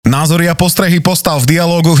Názory a postrehy postav v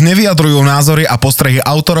dialógoch nevyjadrujú názory a postrehy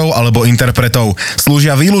autorov alebo interpretov.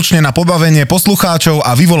 Slúžia výlučne na pobavenie poslucháčov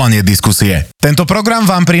a vyvolanie diskusie. Tento program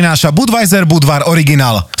vám prináša Budweiser Budvar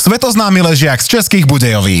Original, svetoznámy ležiak z Českých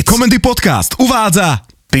Budějovíc. Comedy Podcast uvádza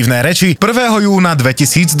Pivne Reci 1. júna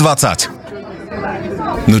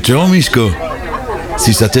 2020. No čo, Miško?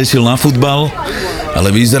 Si sa tešil na futbal? Ale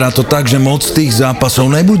vyzerá to tak, že moc tých zápasov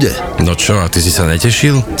nebude. No čo, a ty si sa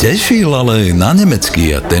netešil? Tešil, ale na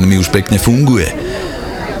nemecký a ten mi už pekne funguje.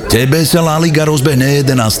 Tebe sa La Liga rozbehne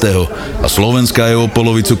 11. a Slovenská je o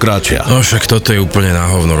polovicu kratšia. No však toto je úplne na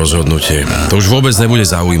hovno rozhodnutie. To už vôbec nebude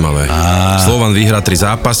zaujímavé. Slovan vyhrá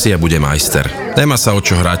 3 zápasy a bude majster. Nemá sa o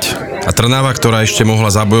čo hrať. A Trnava, ktorá ešte mohla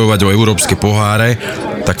zabojovať o európske poháre,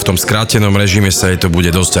 tak v tom skrátenom režime sa jej to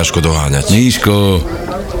bude dosť ťažko doháňať. Míško,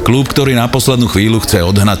 klub, ktorý na poslednú chvíľu chce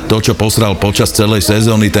odhnať to, čo posral počas celej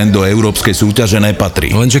sezóny, ten do európskej súťaže nepatrí.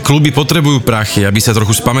 Lenže kluby potrebujú prachy, aby sa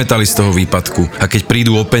trochu spamätali z toho výpadku. A keď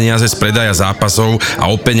prídu o peniaze z predaja zápasov a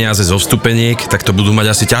o peniaze zo vstupeniek, tak to budú mať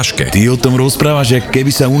asi ťažké. Ty o tom rozprávaš, jak keby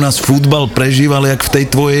sa u nás futbal prežíval jak v tej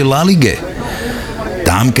tvojej La Lige.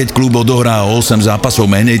 Tam, keď klub odohrá 8 zápasov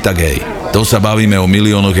menej, tak hej, to sa bavíme o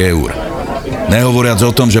miliónoch eur. Nehovoriac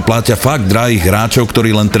o tom, že platia fakt drahých hráčov,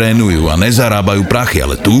 ktorí len trénujú a nezarábajú prachy,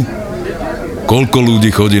 ale tu? Koľko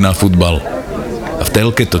ľudí chodí na futbal? A v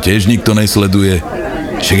telke to tiež nikto nesleduje.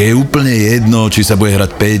 Však je úplne jedno, či sa bude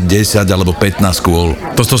hrať 5, 10 alebo 15 kôl.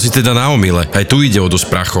 To si teda na omyle. Aj tu ide o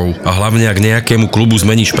dosť prachov. A hlavne, ak nejakému klubu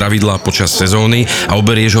zmeníš pravidlá počas sezóny a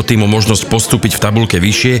oberieš ho tým o možnosť postúpiť v tabuľke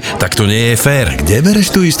vyššie, tak to nie je fér. Kde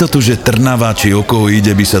bereš tú istotu, že Trnava, či o koho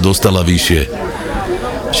ide, by sa dostala vyššie?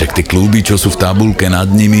 Však tí kluby, čo sú v tabuľke nad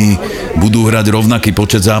nimi, budú hrať rovnaký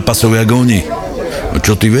počet zápasov, jak oni.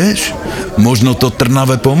 Čo ty vieš? Možno to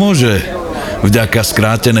Trnave pomôže. Vďaka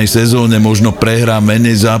skrátenej sezóne možno prehrá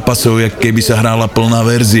menej zápasov, jak keby sa hrála plná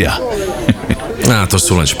verzia. A to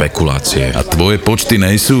sú len špekulácie. A tvoje počty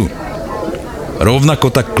nejsú? Rovnako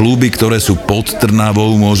tak kluby, ktoré sú pod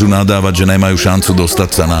Trnavou, môžu nadávať, že nemajú šancu dostať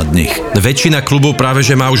sa nad nich. Väčšina klubov práve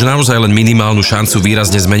že má už naozaj len minimálnu šancu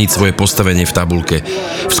výrazne zmeniť svoje postavenie v tabuľke.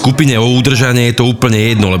 V skupine o udržanie je to úplne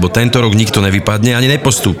jedno, lebo tento rok nikto nevypadne ani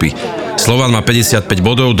nepostúpi. Slovan má 55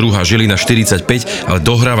 bodov, druhá Žilina 45, ale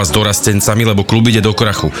dohráva s dorastencami, lebo klub ide do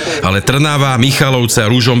krachu. Ale Trnava, Michalovce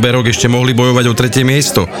a Ružomberok ešte mohli bojovať o 3.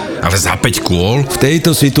 miesto. Ale za 5 kôl? V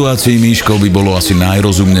tejto situácii, Míško, by bolo asi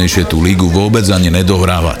najrozumnejšie tú ligu vôbec ani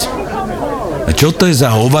nedohrávať. A čo to je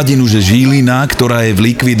za hovadinu, že Žilina, ktorá je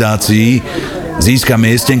v likvidácii, získa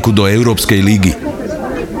miestenku do Európskej ligy?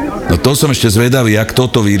 No to som ešte zvedavý, jak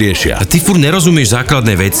toto vyriešia. A ty furt nerozumieš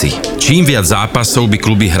základné veci. Čím viac zápasov by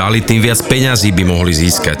kluby hrali, tým viac peňazí by mohli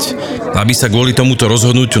získať. Aby sa kvôli tomuto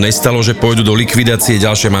rozhodnutiu nestalo, že pôjdu do likvidácie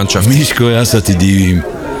ďalšie manšafty. Miško, ja sa ti divím.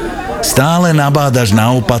 Stále nabádaš na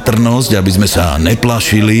opatrnosť, aby sme sa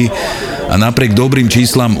neplašili a napriek dobrým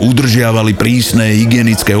číslam udržiavali prísne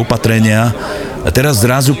hygienické opatrenia. A teraz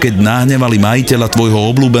zrazu, keď nahnevali majiteľa tvojho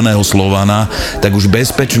obľúbeného Slovana, tak už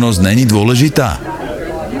bezpečnosť není dôležitá.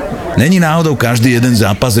 Není náhodou každý jeden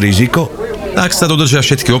zápas riziko? Ak sa dodržia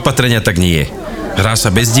všetky opatrenia, tak nie. Hrá sa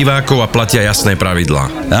bez divákov a platia jasné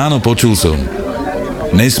pravidlá. Áno, počul som.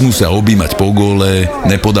 Nesmú sa objímať po góle,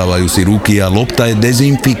 nepodávajú si ruky a lopta je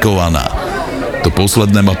dezinfikovaná. To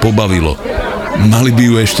posledné ma pobavilo. Mali by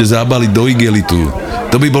ju ešte zabaliť do igelitu.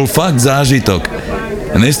 To by bol fakt zážitok.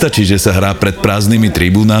 Nestačí, že sa hrá pred prázdnymi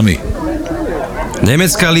tribúnami.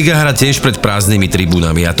 Nemecká liga hrá tiež pred prázdnymi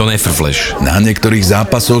tribúnami a to nefrfleš. Na niektorých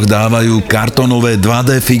zápasoch dávajú kartonové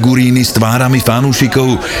 2D figuríny s tvárami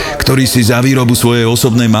fanúšikov, ktorí si za výrobu svojej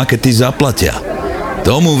osobnej makety zaplatia.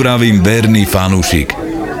 Tomu vravím verný fanúšik.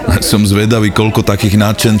 Som zvedavý, koľko takých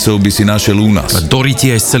nadšencov by si našiel u nás. A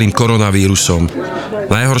doriti aj s celým koronavírusom.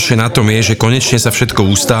 Najhoršie na tom je, že konečne sa všetko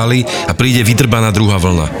ustáli a príde vydrbaná druhá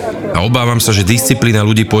vlna. A obávam sa, že disciplína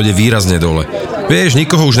ľudí pôjde výrazne dole. Vieš,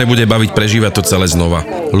 nikoho už nebude baviť prežívať to celé znova.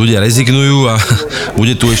 Ľudia rezignujú a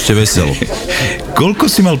bude tu ešte veselo. Koľko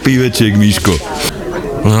si mal pívečiek, Miško?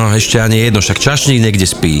 No, ešte ani jedno, však čašník niekde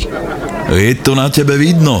spí. Je to na tebe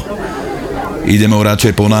vidno. Idem ho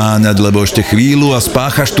radšej ponáhňať, lebo ešte chvíľu a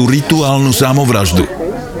spáchaš tú rituálnu samovraždu.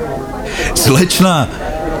 Slečná,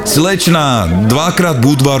 2-krát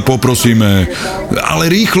Budvar poprosíme.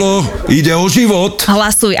 Ale rýchlo, ide o život.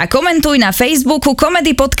 Hlasuj a komentuj na Facebooku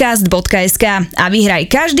comedypodcast.sk a vyhraj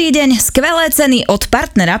každý deň skvelé ceny od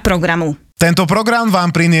partnera programu. Tento program vám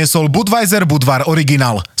priniesol Budweiser Budvar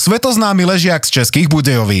Original, svetoznámy ležiak z Českých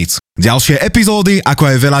Budějovíc. Ďalšie epizódy, ako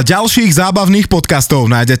aj veľa ďalších zábavných podcastov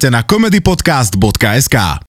nájdete na comedypodcast.sk.